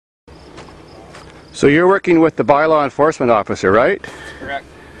So you're working with the bylaw enforcement officer, right? Correct.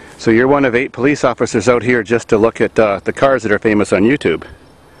 So you're one of 8 police officers out here just to look at the cars that are famous on YouTube.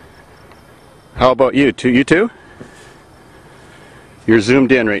 How about you? You too? You're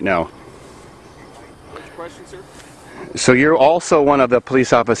zoomed in right now. What's your question, sir? So you're also one of the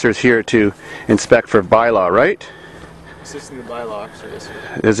police officers here to inspect for bylaw, right? Assisting the bylaw officer, yes,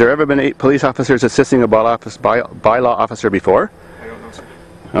 sir. Has there ever been 8 police officers assisting a bylaw officer before? I don't know, sir.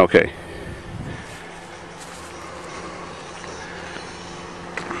 Okay.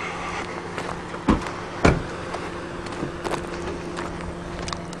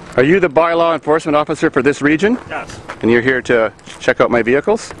 Are you the bylaw enforcement officer for this region? Yes. And you're here to check out my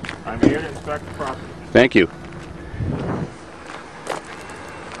vehicles? I'm here to inspect the property. Thank you.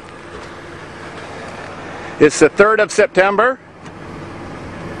 It's the 3rd of September,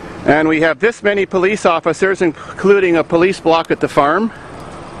 and we have this many police officers, including a police block at the farm,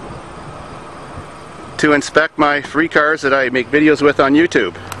 to inspect my free cars that I make videos with on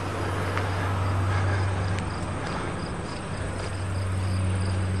YouTube.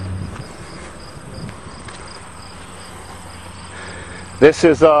 This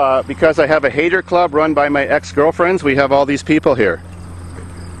is because I have a hater club run by my ex-girlfriends. We have all these people here.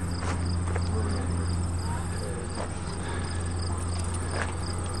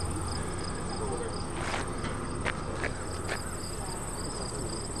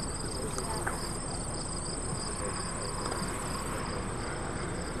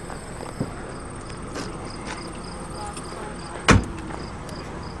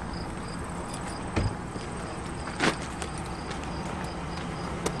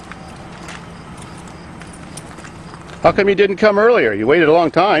 How come you didn't come earlier? You waited a long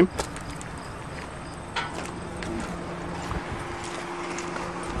time.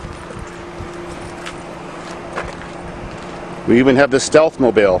 We even have the stealth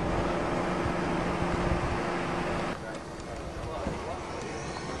mobile.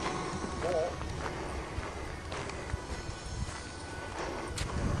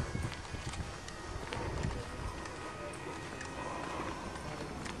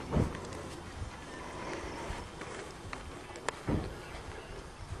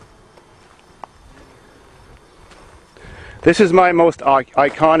 This is my most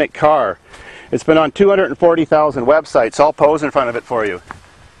iconic car. It's been on 240,000 websites. I'll pose in front of it for you.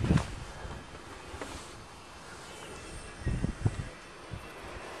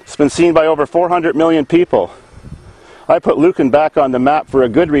 It's been seen by over 400 million people. I put Lucan back on the map for a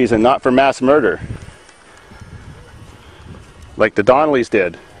good reason, not for mass murder. Like the Donnellys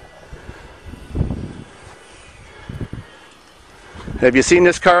did. Have you seen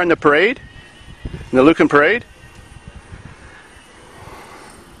this car in the parade? In the Lucan parade?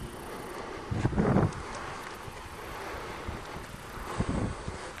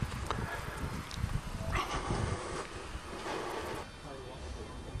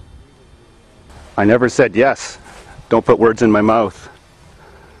 I never said yes. Don't put words in my mouth.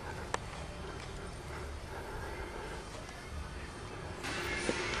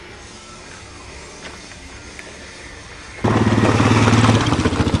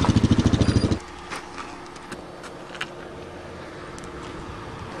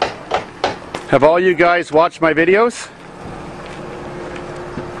 Have all you guys watched my videos?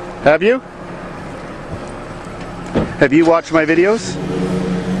 Have you? Have you watched my videos?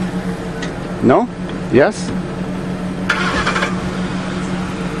 No? Yes?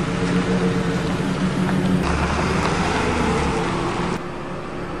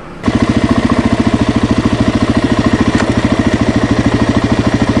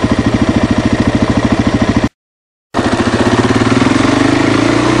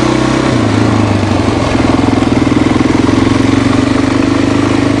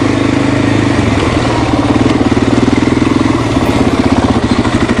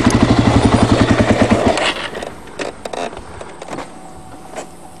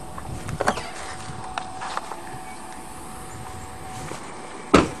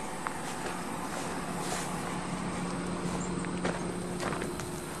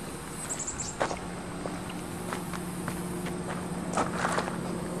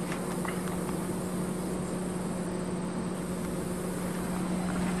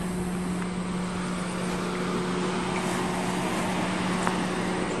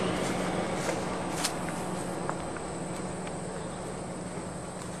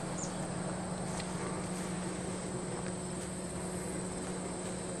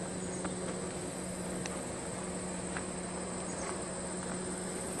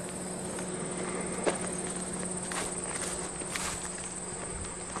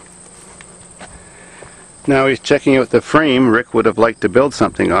 Now he's checking out the frame Rick would have liked to build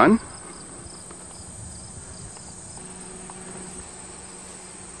something on.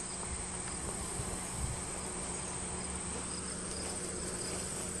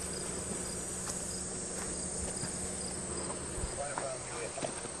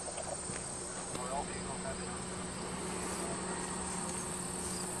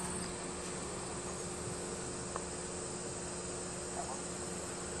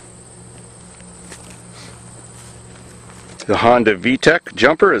 The Honda VTEC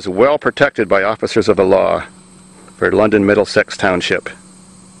jumper is well protected by officers of the law for London Middlesex Township.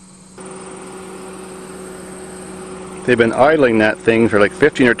 They've been idling that thing for like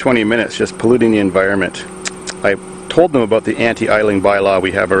 15 or 20 minutes, just polluting the environment. I told them about the anti-idling bylaw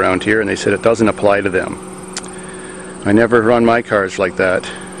we have around here, and they said it doesn't apply to them. I never run my cars like that.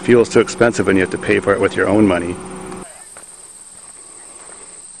 Fuel's too expensive and you have to pay for it with your own money.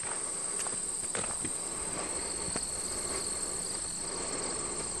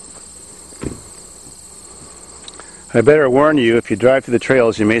 I better warn you, if you drive through the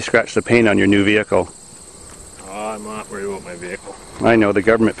trails, you may scratch the paint on your new vehicle. I'm not worried about my vehicle. I know, the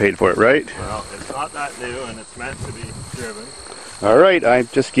government paid for it, right? Well, it's not that new and it's meant to be driven. All right, I'm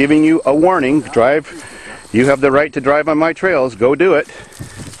just giving you a warning. You have the right to drive on my trails. Go do it.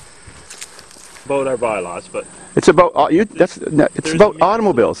 About our bylaws, but It's about it's about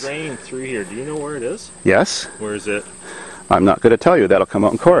automobiles. Drain through here. Do you know where it is? Yes. Where is it? I'm not going to tell you. That'll come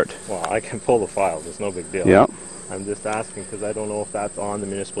out in court. Well, I can pull the file. There's no big deal. Yeah. I'm just asking because I don't know if that's on the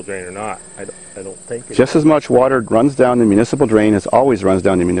municipal drain or not. I don't think it Just is. as much water runs down the municipal drain as always runs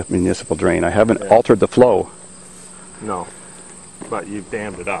down the municipal drain. I haven't altered the flow. No, but you've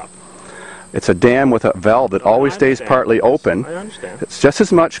dammed it up. It's a dam with a valve that always stays partly open. I understand. It's just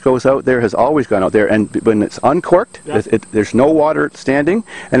as much goes out there, has always gone out there, and when it's uncorked, Yeah. there's no water standing,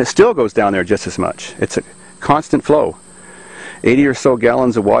 and it still goes down there just as much. It's a constant flow. 80 or so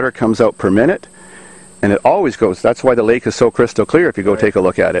gallons of water comes out per minute, and it always goes. That's why the lake is so crystal clear if you go take a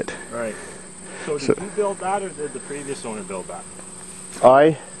look at it. Right. So did you build that or did the previous owner build that?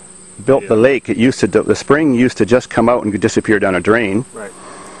 I built the lake. It used to, the spring used to just come out and disappear down a drain. Right.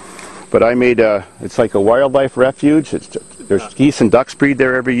 But I made it's like a wildlife refuge. There's geese and ducks breed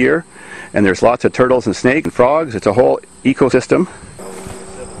there every year, and there's lots of turtles and snakes and frogs. It's a whole ecosystem.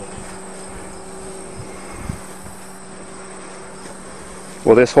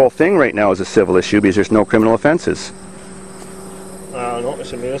 Well, this whole thing right now is a civil issue because there's no criminal offenses. No,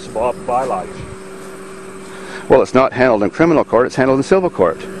 it's a municipal bylaw. Well, it's not handled in criminal court, it's handled in civil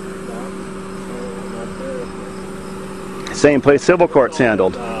court. Same place civil court's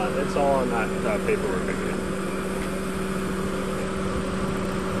handled. It's all on that paperwork again.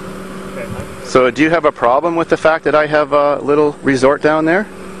 Okay. So do you have a problem with the fact that I have a little resort down there?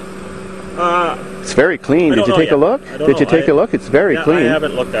 It's very clean. Did you take a look? Did you take a look? It's very clean. I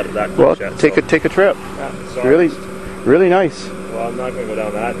haven't looked at it that Well, close yet. take a trip. Yeah, It's really, really nice. Well, I'm not going to go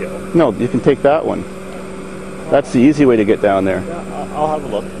down that hill. No, you can take that one. That's the easy way to get down there. Yeah, I'll have a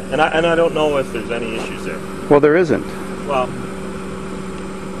look. And I don't know if there's any issues there. Well, there isn't. Well,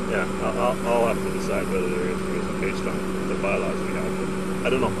 yeah, I'll have to decide whether there is or isn't based on the bylaws we have. But I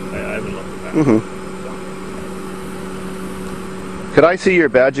don't know. I haven't looked at that. Mm-hmm. Could I see your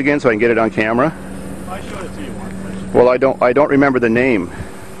badge again so I can get it on camera? I showed it to you once. Well, I don't remember the name.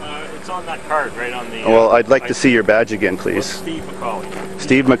 It's on that card right on the... Well, I'd like to see your badge again, please. Steve McCauley.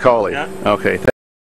 Steve McCauley. Yeah. Okay.